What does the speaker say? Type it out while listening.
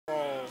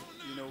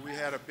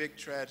had a big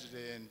tragedy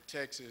in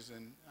Texas,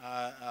 and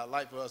I'd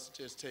like for us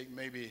to just take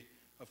maybe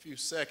a few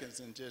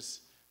seconds and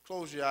just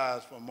close your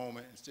eyes for a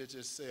moment and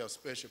just say a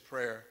special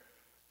prayer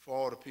for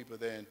all the people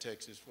there in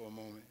Texas for a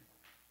moment.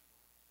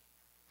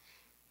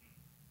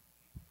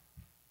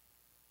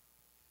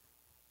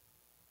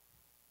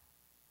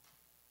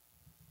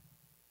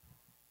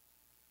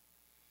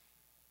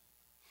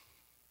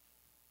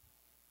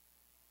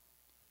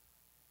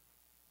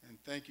 And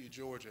thank you,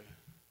 Georgia.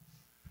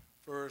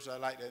 First, I'd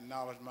like to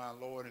acknowledge my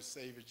Lord and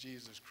Savior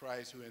Jesus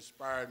Christ, who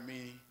inspired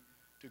me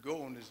to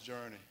go on this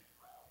journey.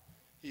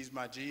 He's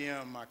my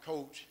GM, my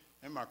coach,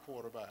 and my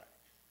quarterback.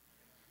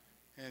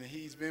 And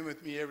he's been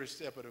with me every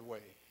step of the way.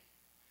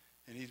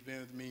 And he's been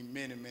with me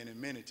many, many,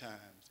 many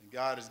times. And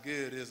God is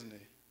good, isn't he?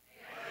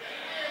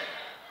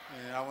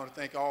 Amen. And I want to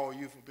thank all of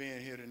you for being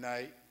here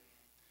tonight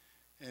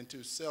and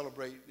to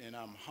celebrate. And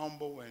I'm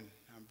humble and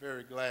I'm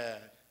very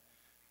glad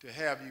to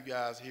have you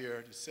guys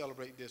here to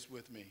celebrate this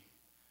with me,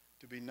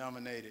 to be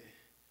nominated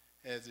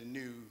as a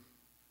new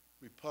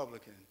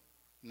Republican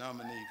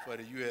nominee for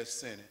the U.S.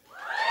 Senate.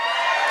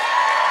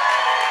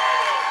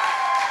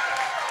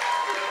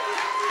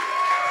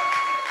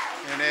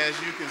 And as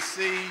you can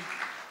see,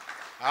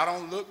 I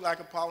don't look like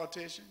a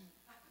politician.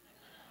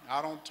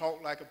 I don't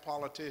talk like a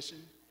politician.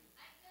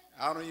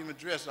 I don't even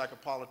dress like a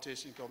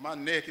politician because my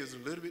neck is a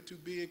little bit too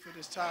big for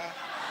this tie.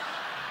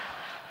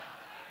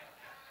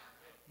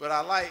 But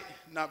I like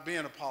not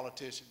being a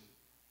politician.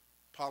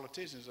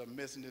 Politicians are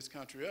messing this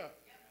country up.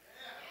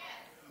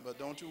 But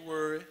don't you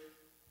worry,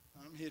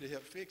 I'm here to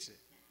help fix it.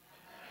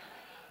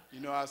 You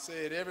know, I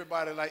said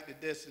everybody like the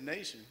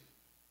destination,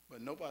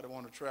 but nobody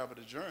want to travel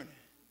the journey.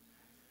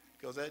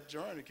 Because that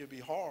journey can be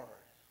hard.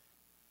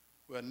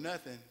 Well,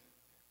 nothing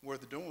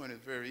worth doing is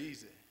very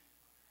easy.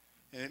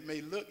 And it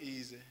may look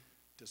easy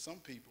to some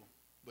people,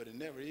 but it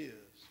never is.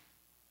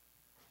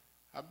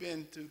 I've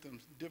been through some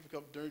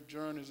difficult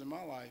journeys in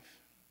my life.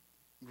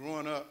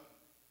 Growing up,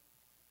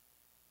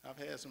 I've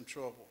had some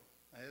trouble.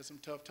 I had some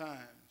tough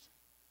times.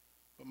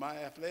 But my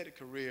athletic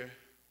career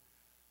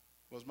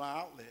was my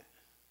outlet.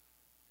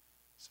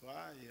 So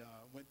I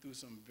went through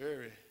some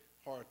very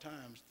hard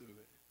times through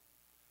it.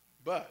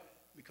 But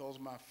because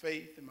of my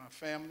faith and my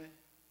family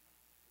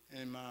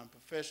and my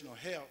professional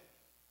help,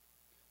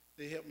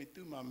 they helped me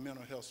through my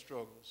mental health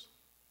struggles.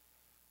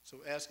 So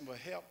asking for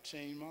help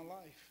changed my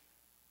life.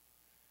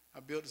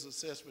 I built a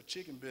successful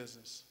chicken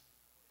business.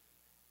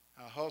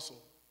 I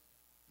hustled.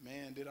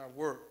 Man, did I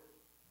work.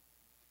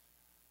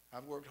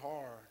 I've worked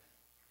hard,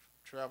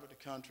 traveled the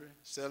country,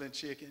 selling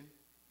chicken,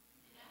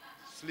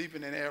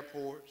 sleeping in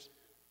airports.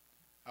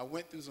 I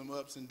went through some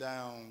ups and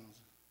downs,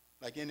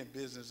 like any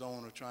business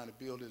owner trying to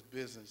build his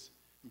business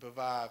and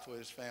provide for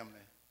his family.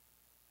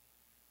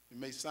 It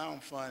may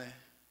sound funny,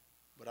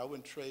 but I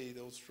wouldn't trade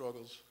those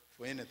struggles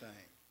for anything.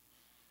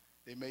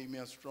 They made me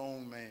a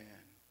strong man,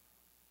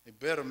 a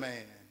better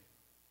man,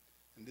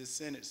 and this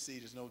Senate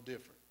seat is no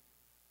different.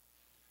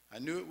 I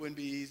knew it wouldn't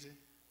be easy,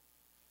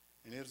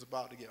 and it was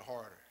about to get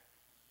harder,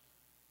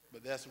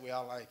 but that's the way I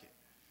like it.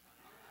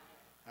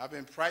 I've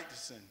been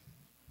practicing,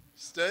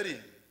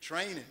 studying,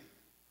 training,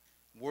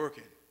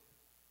 working,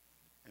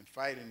 and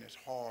fighting is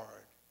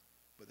hard,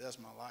 but that's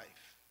my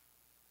life.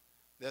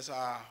 That's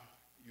how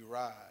you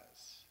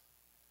rise.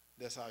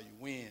 That's how you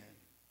win.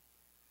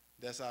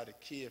 That's how the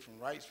kid from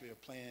Wrightsville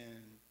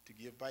planned to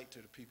give back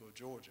to the people of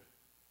Georgia.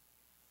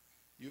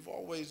 You've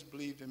always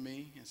believed in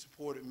me and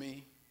supported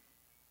me,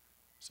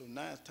 so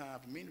now it's time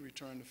for me to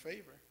return the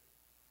favor.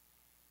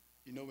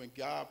 You know, when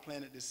God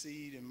planted the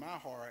seed in my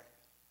heart,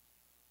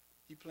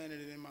 he planted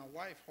it in my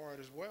wife's heart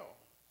as well.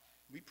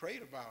 We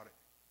prayed about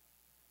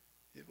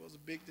it. It was a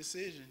big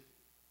decision,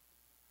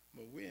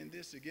 but we're in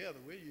this together.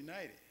 We're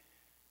united.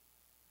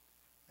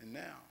 And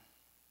now,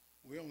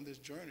 we're on this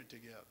journey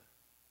together.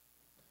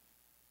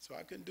 So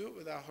I couldn't do it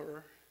without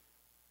her.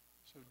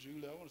 So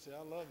Julie, I want to say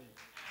I love you.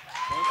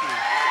 Thank you.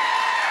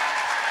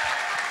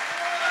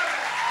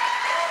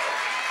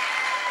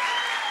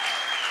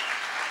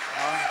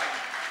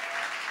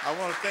 I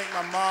want to thank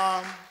my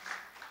mom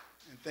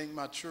and thank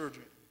my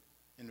children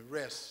and the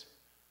rest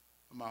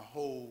of my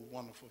whole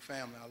wonderful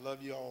family. I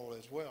love you all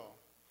as well.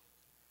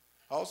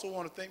 I also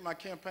want to thank my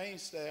campaign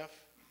staff,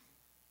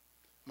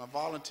 my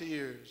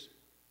volunteers,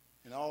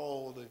 and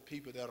all the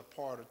people that are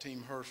part of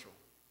Team Herschel.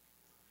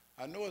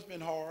 I know it's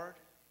been hard.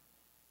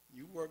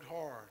 You worked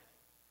hard,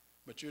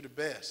 but you're the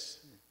best.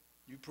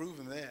 You've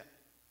proven that.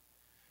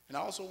 And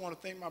I also want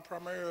to thank my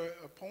primary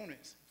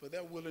opponents for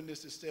their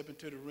willingness to step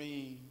into the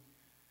ring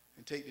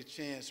and take the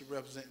chance to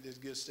represent this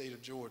good state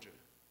of Georgia.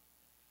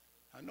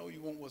 I know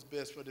you want what's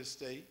best for this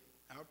state.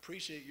 I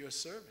appreciate your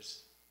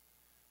service.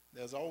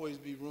 There's always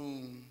be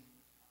room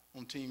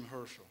on Team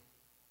Herschel,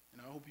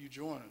 and I hope you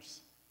join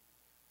us.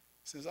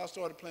 Since I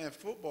started playing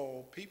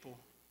football, people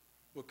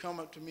will come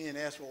up to me and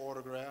ask for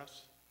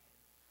autographs.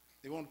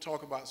 They want to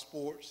talk about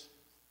sports.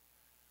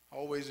 I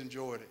always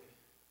enjoyed it.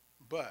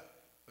 But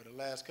for the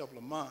last couple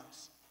of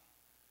months,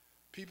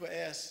 people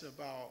ask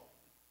about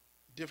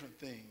different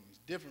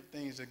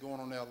things that are going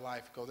on in their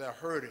life because they're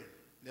hurting,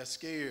 they're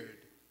scared.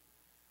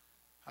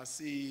 I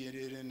see it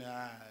in their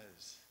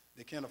eyes.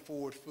 They can't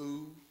afford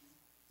food.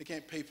 They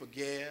can't pay for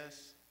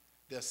gas.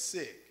 They're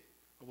sick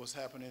of what's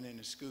happening in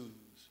the schools.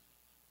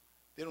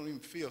 They don't even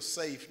feel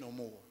safe no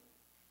more.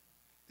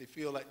 They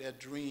feel like their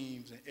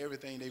dreams and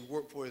everything they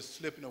work for is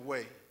slipping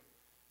away.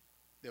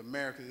 The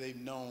America they've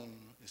known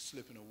is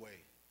slipping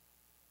away.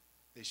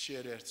 They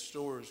share their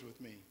stories with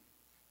me.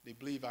 They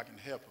believe I can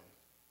help them.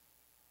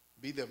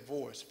 Be their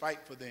voice, fight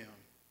for them.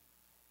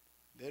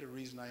 They're the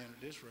reason I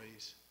entered this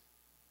race.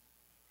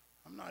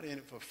 I'm not in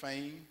it for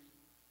fame.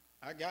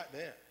 I got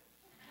that.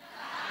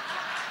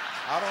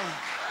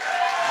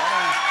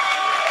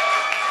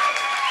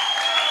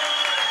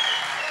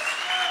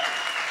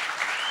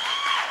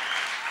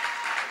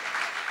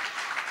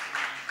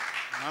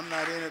 I'm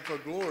not in it for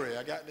glory.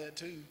 I got that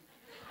too.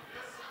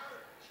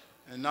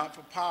 And not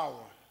for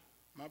power.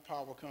 My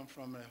power comes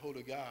from the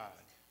Holy God.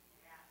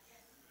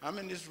 I'm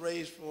in this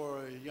race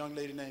for a young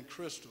lady named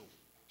Crystal.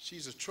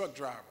 She's a truck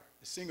driver,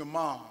 a single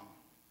mom.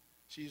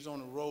 She's on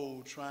the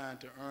road trying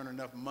to earn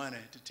enough money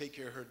to take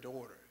care of her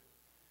daughter.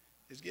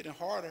 It's getting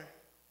harder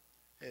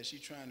as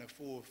she's trying to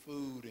afford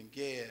food and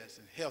gas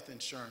and health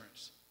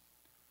insurance.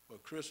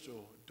 But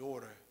Crystal's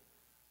daughter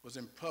was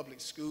in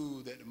public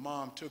school that the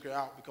mom took her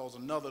out because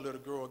another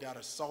little girl got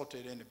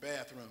assaulted in the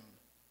bathroom.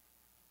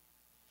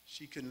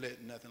 She couldn't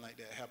let nothing like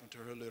that happen to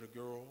her little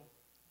girl.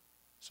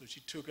 So she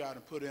took her out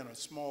and put her in a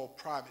small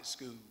private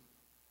school.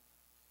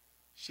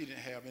 She didn't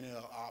have any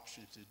other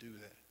options to do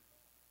that.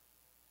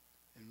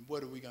 And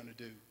what are we going to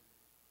do?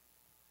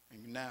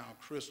 And now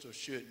Crystal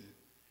shouldn't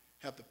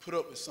have to put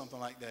up with something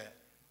like that.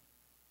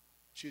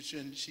 She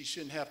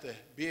shouldn't have to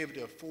be able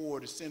to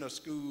afford to send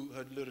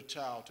her little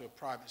child to a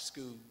private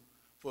school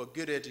for a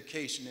good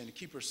education and to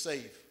keep her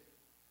safe.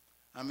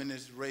 I'm in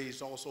this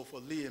race also for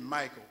Lee and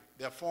Michael.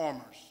 They're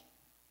farmers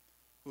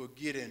who are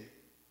getting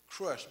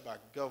crushed by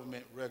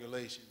government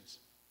regulations,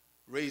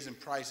 raising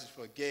prices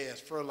for gas,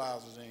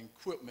 fertilizers, and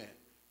equipment.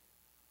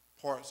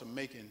 Parts are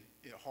making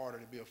it harder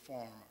to be a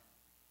farmer.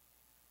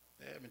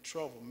 They're having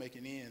trouble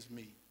making ends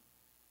meet.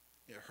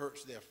 It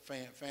hurts their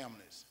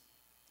families,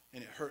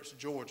 and it hurts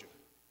Georgia.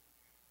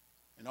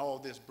 And all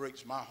this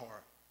breaks my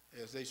heart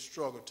as they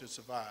struggle to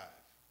survive.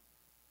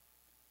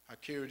 I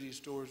carry these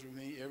stories with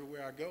me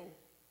everywhere I go.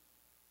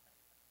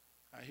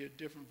 I hear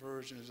different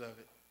versions of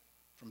it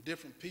from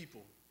different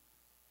people,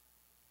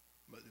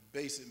 but the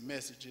basic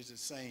message is the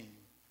same.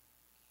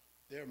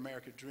 Their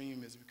American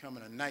dream is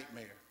becoming a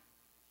nightmare.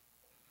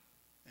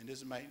 And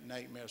this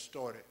nightmare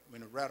started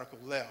when the radical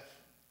left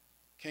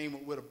came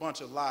up with a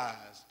bunch of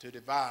lies to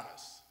divide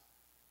us.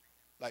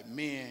 Like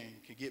men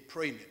can get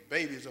pregnant,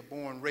 babies are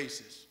born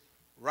racist,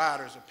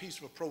 rioters are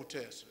peaceful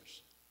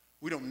protesters.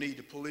 We don't need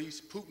the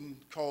police. Putin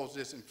caused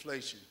this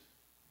inflation.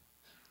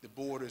 The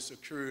border is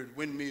secured,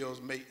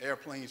 windmills make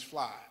airplanes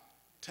fly,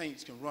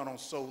 tanks can run on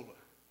solar.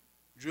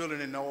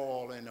 Drilling in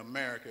oil in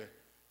America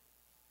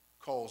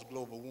caused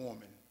global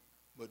warming,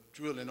 but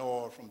drilling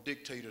oil from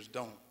dictators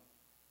don't.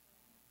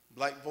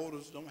 Black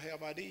voters don't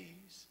have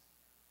IDs,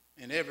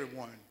 and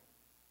everyone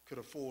could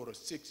afford a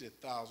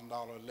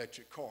 $60,000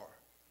 electric car.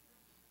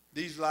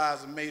 These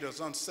lies have made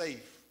us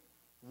unsafe,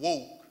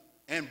 woke,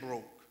 and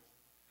broke.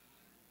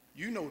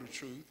 You know the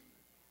truth,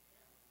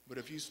 but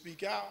if you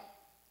speak out,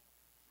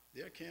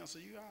 they'll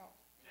cancel you out.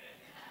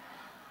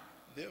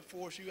 They'll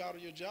force you out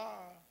of your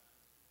job.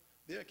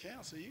 They'll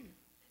cancel you.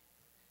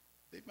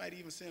 They might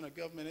even send a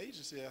government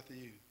agency after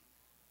you.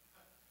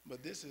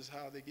 But this is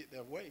how they get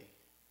their way.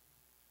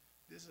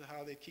 This is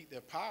how they keep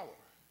their power.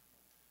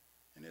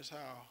 And this is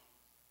how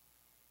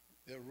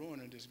they're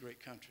ruining this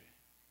great country.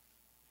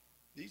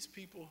 These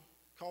people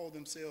call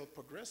themselves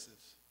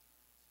progressives,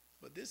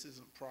 but this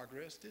isn't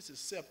progress. This is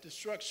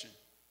self-destruction.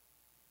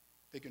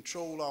 They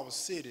control our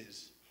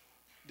cities,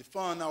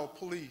 defund our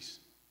police.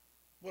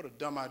 What a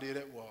dumb idea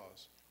that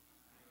was.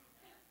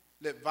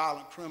 Let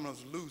violent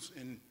criminals loose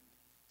and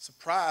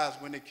surprise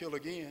when they kill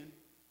again.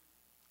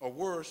 Or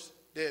worse,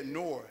 they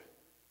ignore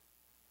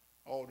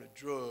all the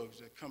drugs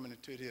that are coming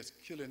into this,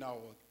 killing our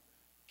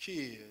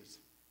kids,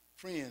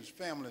 friends,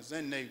 families,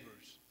 and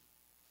neighbors.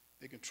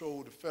 They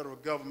control the federal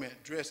government,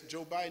 dress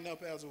Joe Biden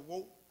up as a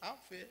woke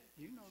outfit,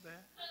 you know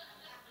that.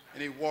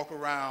 And they walk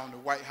around the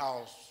White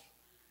House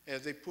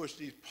as they push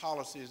these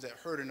policies that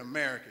hurt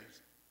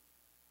Americans,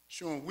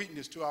 showing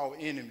weakness to our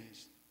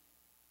enemies.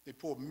 They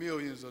pour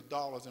millions of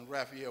dollars in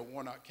Raphael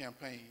Warnock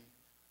campaign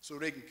so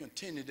they can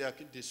continue their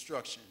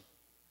destruction.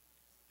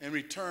 In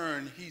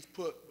return, he's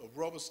put a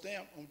rubber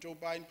stamp on Joe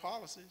Biden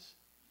policies.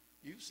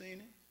 You've seen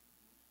it.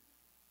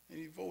 And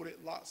he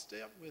voted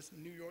lockstep with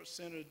New York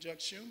Senator Chuck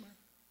Schumer.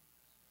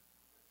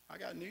 I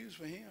got news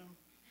for him.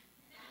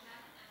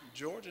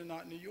 Georgia,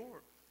 not New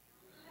York.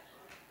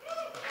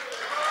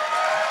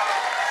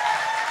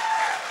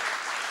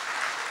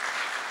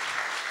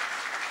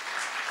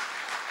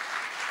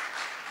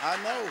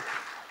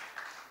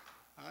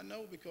 I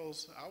know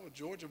because I was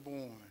Georgia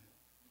born,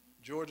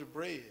 Georgia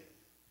bred,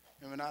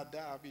 and when I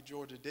die, I'll be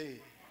Georgia dead.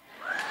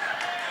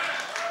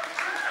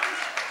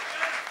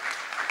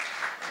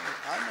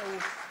 I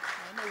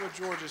know where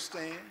Georgia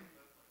stands.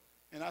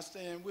 And I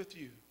stand with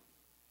you.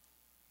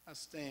 I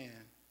stand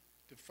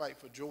to fight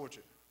for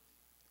Georgia.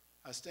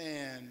 I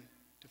stand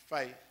to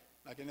fight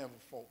like I never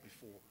fought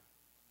before.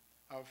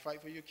 I will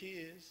fight for your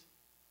kids,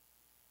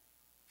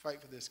 fight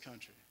for this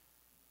country.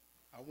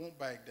 I won't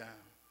back down.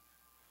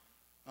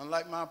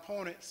 Unlike my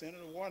opponent,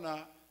 Senator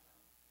Warnock,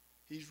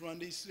 he's run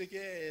these slick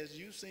ads.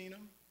 You've seen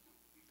him.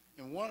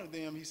 And one of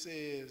them, he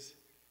says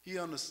he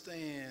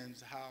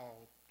understands how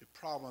the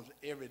problems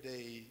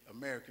everyday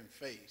Americans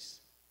face.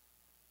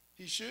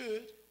 He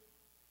should,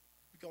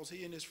 because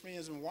he and his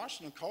friends in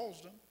Washington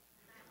caused them.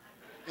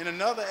 In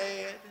another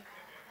ad,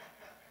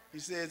 he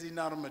says he's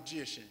not a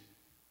magician.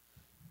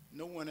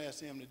 No one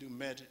asked him to do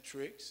magic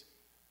tricks.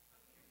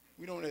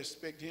 We don't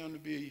expect him to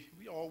be,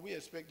 all we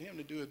expect him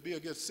to do is be a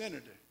good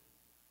senator.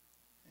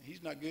 And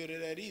he's not good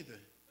at that either,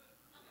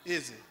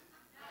 is he?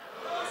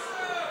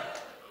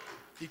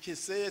 He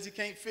says he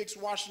can't fix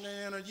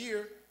Washington in a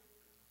year.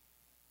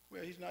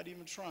 Well, he's not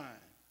even trying.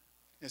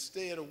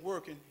 Instead of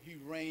working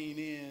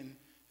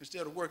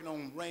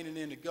on reining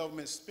in the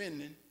government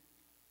spending,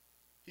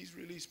 he's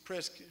released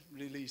press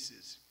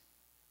releases.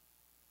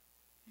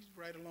 He's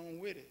right along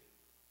with it.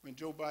 When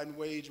Joe Biden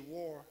waged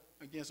war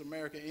against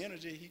American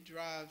energy, he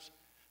drives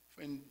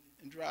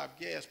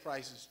gas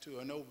prices to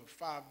an over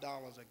 $5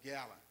 a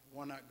gallon.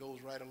 Warnock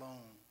goes right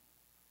along.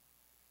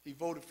 He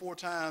voted 4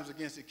 times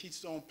against the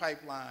Keystone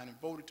Pipeline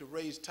and voted to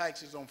raise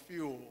taxes on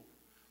fuel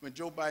when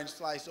Joe Biden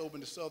sliced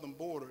open the southern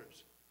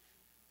borders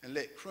and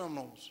let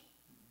criminals,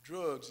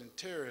 drugs, and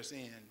terrorists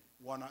in.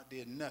 Warnock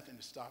did nothing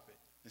to stop it.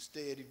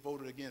 Instead, he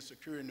voted against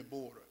securing the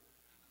border,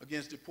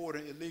 against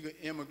deporting illegal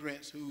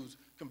immigrants whose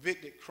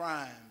convicted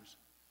crimes.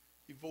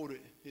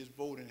 His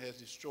voting has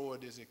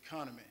destroyed this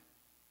economy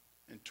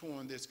and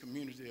torn this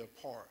community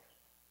apart.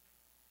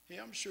 Hey,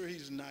 I'm sure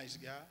he's a nice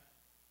guy,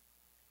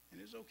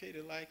 and it's okay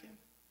to like him,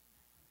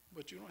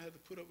 but you don't have to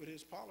put up with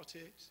his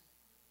politics.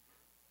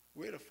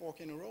 We're at a fork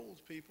in the roads,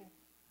 people.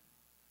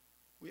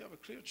 We have a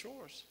clear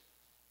choice.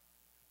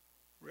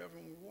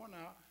 Reverend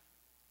Warnock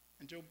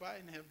and Joe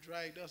Biden have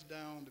dragged us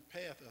down the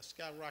path of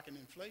skyrocketing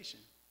inflation,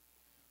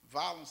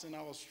 violence in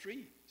our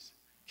streets,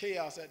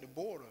 chaos at the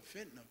border,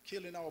 fentanyl,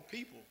 killing our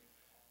people,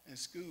 and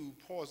school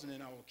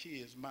poisoning our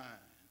kids' minds.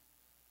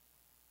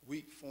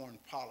 Weak foreign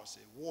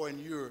policy, war in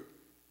Europe,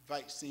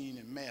 vaccine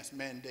and mass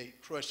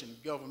mandate crushing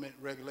government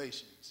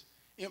regulations,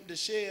 empty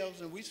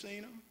shelves, and we've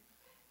seen them,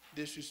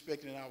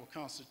 disrespecting our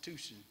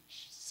Constitution,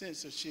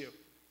 censorship,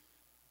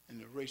 and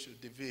the racial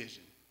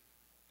division.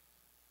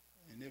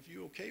 And if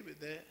you're okay with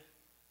that,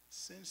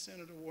 send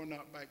Senator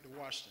Warnock back to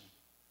Washington.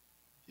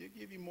 He'll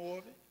give you more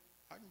of it.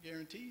 I can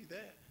guarantee you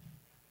that.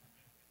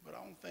 But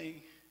I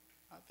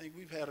think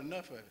we've had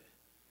enough of it.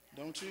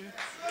 Don't you?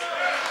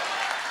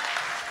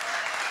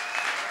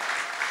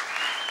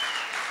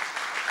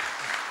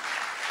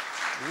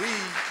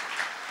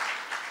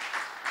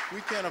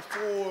 We can't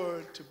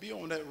afford to be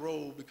on that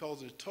road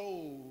because the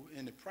toll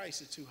and the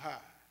price is too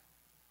high.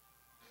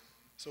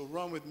 So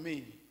run with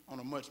me on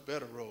a much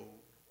better road,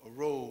 a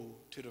road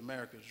to the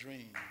America's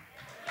dream.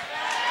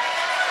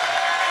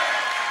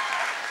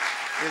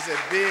 It's a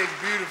big,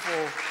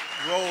 beautiful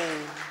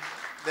road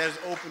that's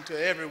open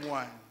to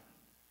everyone.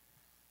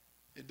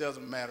 It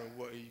doesn't matter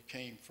where you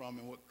came from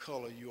and what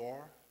color you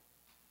are.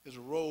 It's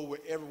a road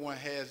where everyone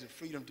has the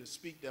freedom to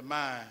speak their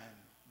mind,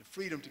 the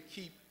freedom to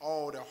keep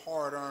all their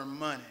hard-earned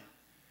money,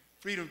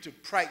 freedom to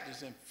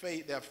practice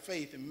their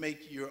faith and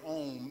make your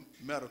own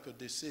medical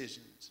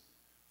decisions,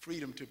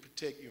 freedom to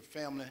protect your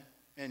family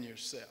and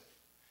yourself.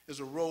 It's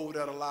a road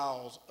that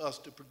allows us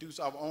to produce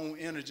our own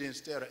energy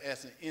instead of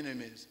asking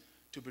enemies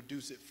to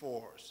produce it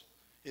for us.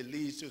 It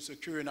leads to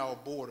securing our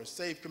borders,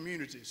 safe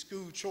communities,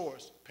 school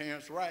choice,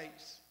 parents'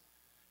 rights,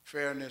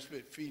 fairness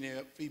with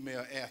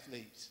female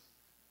athletes,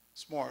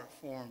 smart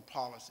foreign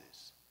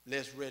policies,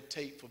 less red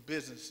tape for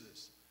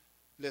businesses,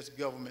 less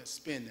government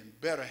spending,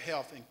 better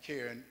health and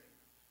care, and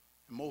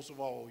most of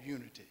all,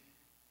 unity.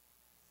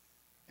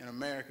 In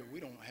America, we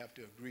don't have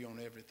to agree on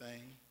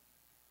everything,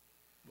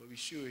 but we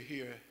sure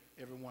hear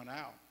everyone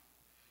out.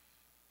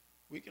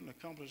 We can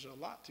accomplish a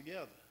lot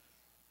together.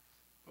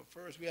 But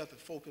first, we have to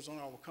focus on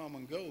our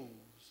common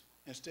goals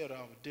instead of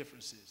our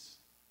differences.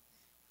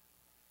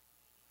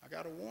 I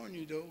got to warn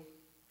you, though,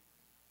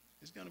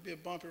 it's going to be a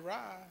bumpy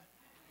ride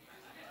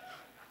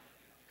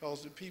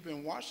because the people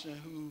in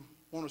Washington who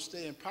want to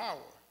stay in power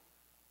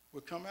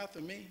will come after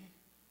me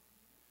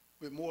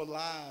with more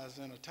lies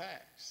and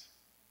attacks.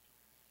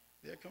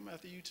 They'll come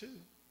after you, too.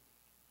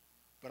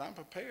 But I'm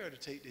prepared to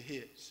take the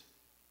hits.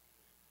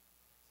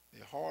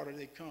 The harder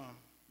they come,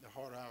 the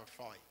harder I will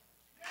fight.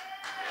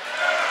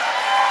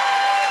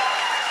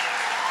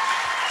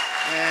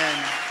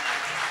 And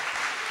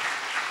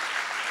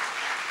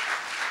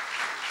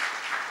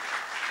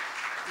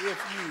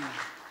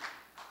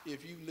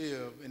if you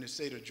live in the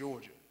state of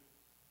Georgia,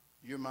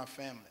 you're my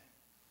family.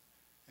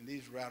 And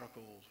these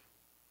radicals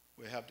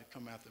will have to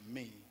come after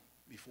me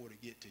before they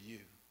get to you.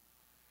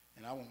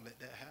 And I won't let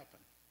that happen.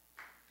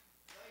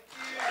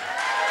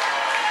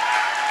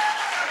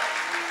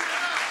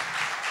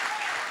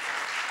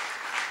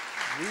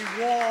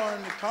 We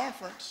won the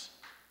conference,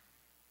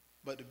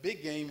 but the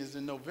big game is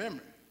in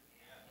November.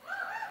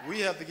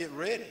 We have to get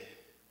ready.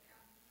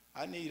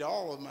 I need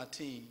all of my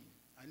team.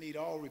 I need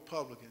all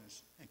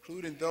Republicans,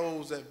 including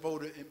those that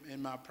voted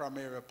in my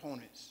primary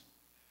opponents.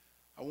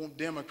 I want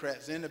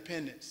Democrats,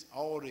 independents,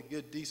 all the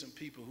good, decent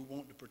people who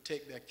want to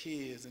protect their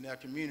kids and their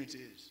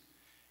communities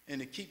and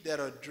to keep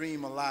that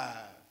dream alive.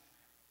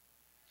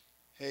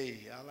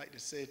 Hey, I like to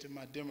say to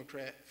my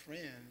Democrat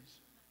friends,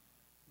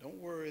 don't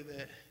worry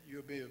that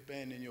you'll be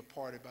abandoning your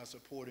party by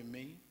supporting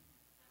me.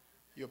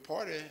 Your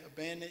party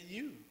abandoned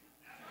you.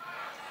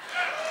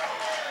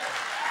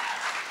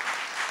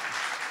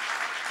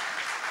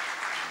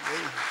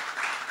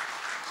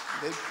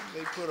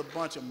 They put a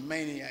bunch of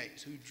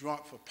maniacs who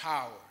drunk for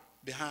power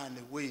behind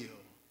the wheel.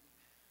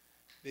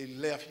 They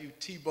left you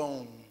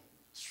T-bone,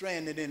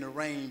 stranded in the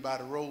rain by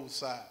the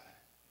roadside.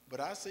 But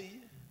I see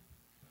you,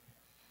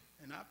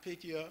 and I'll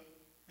pick you up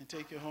and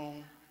take you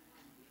home.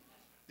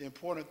 The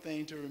important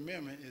thing to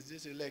remember is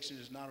this election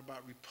is not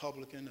about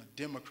Republicans or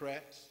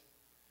Democrats.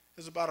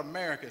 It's about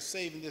America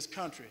saving this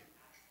country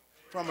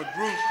from a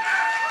group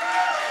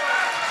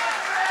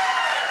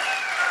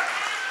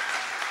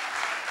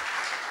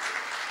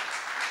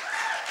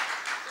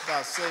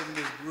about saving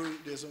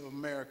this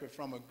America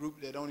from a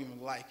group that don't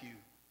even like you.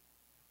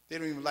 They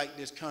don't even like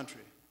this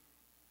country.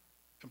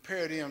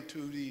 Compare them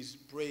to these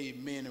brave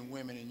men and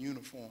women in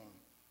uniform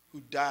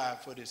who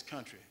died for this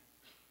country.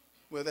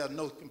 Well, there's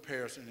no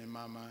comparison in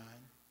my mind.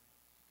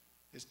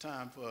 It's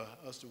time for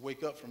us to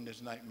wake up from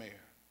this nightmare.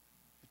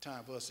 It's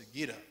time for us to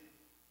get up,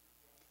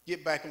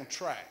 get back on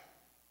track.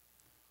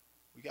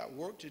 We got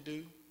work to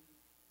do,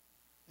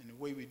 and the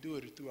way we do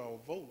it is through our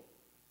vote.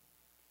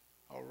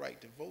 Our right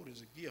to vote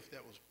is a gift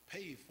that was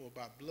paid for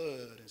by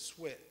blood and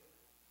sweat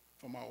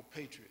from our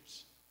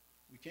patriots.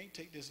 We can't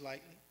take this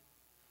lightly.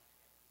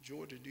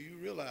 Georgia, do you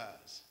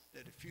realize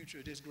that the future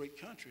of this great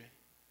country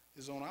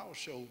is on our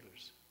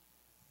shoulders?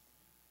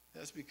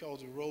 That's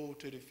because the road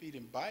to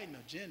defeating Biden's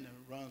agenda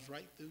runs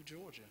right through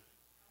Georgia.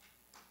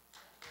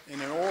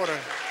 And in order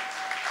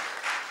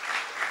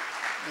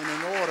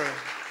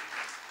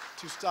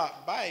to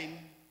stop Biden,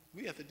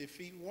 we have to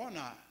defeat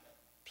Warnock.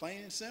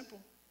 Plain and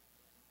simple.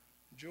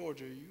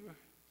 Georgia,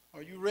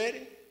 are you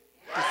ready?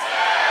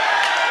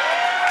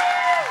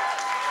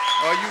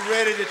 Are you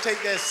ready to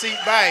take that seat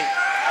back?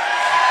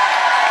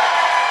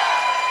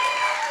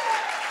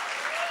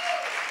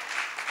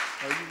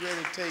 Are you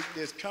ready to take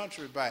this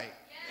country back?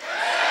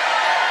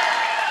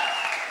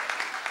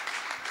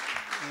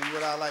 And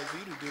what I'd like for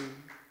you to do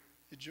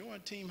is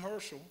join Team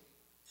Herschel,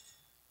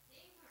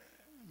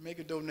 make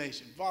a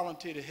donation,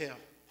 volunteer to help,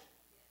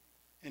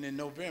 and in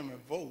November,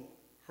 vote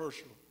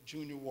Herschel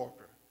Jr.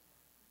 Walker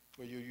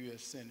for your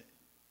U.S. Senate.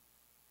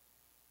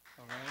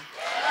 All right?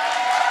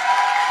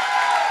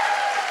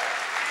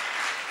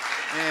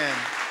 And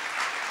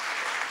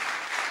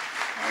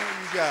I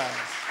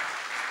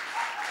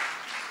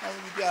want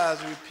you guys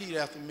to repeat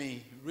after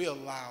me real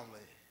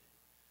loudly,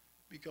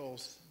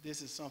 because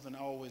this is something I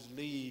always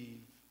leave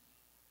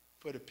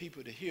for the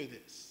people to hear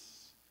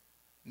this.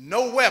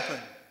 No weapon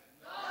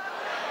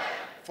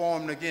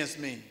formed against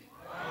me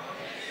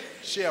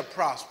shall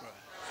prosper.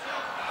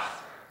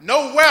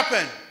 No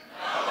weapon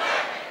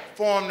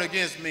formed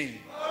against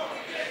me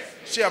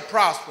shall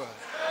prosper.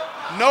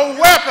 No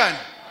weapon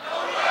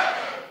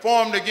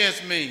formed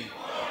against me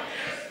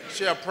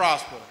shall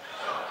prosper.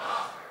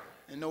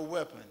 And no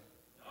weapon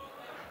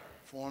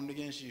formed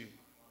against you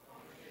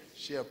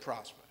shall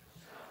prosper.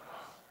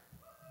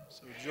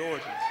 So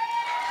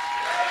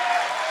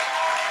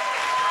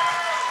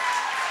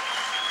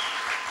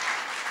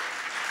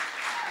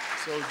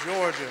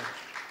Georgia,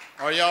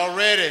 are y'all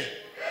ready?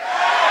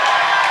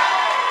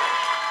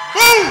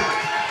 Boom!